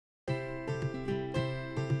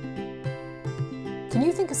Can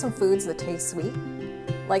you think of some foods that taste sweet?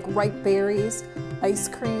 Like ripe berries, ice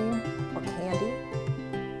cream, or candy?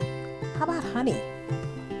 How about honey?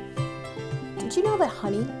 Did you know that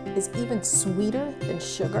honey is even sweeter than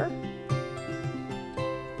sugar?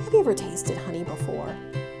 Have you ever tasted honey before?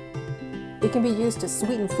 It can be used to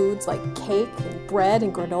sweeten foods like cake and bread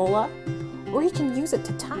and granola, or you can use it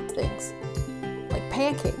to top things, like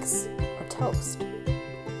pancakes or toast.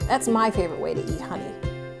 That's my favorite way to eat honey.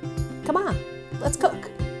 Come on, let's cook.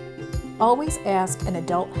 Always ask an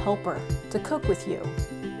adult helper to cook with you.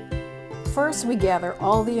 First, we gather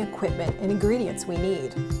all the equipment and ingredients we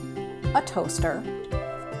need. A toaster,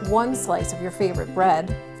 1 slice of your favorite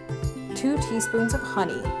bread, 2 teaspoons of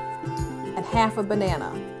honey, and half a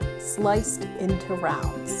banana, sliced into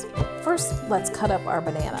rounds. First, let's cut up our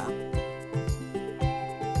banana.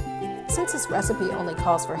 Since this recipe only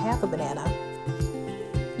calls for half a banana,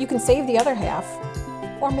 you can save the other half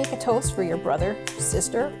or make a toast for your brother,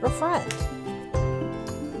 sister, or friend.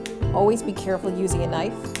 Always be careful using a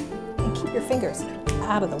knife and keep your fingers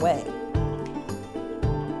out of the way.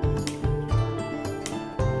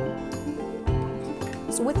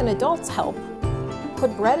 So with an adult's help,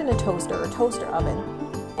 put bread in a toaster or toaster oven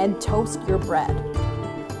and toast your bread.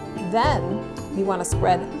 Then we want to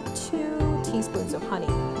spread 2 teaspoons of honey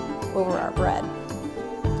over our bread.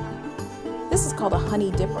 This is called a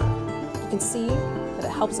honey dipper. You can see that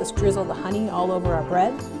it helps us drizzle the honey all over our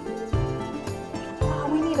bread.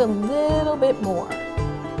 We need a little bit more.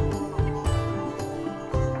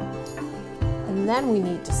 And then we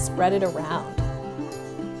need to spread it around.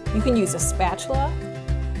 You can use a spatula,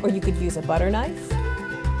 or you could use a butter knife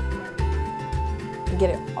and get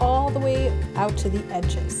it all the way out to the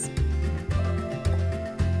edges.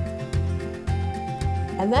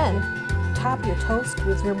 And then top your toast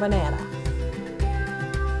with your banana.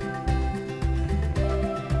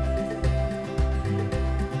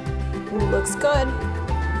 Ooh, looks good.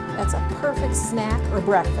 That's a perfect snack or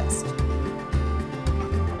breakfast.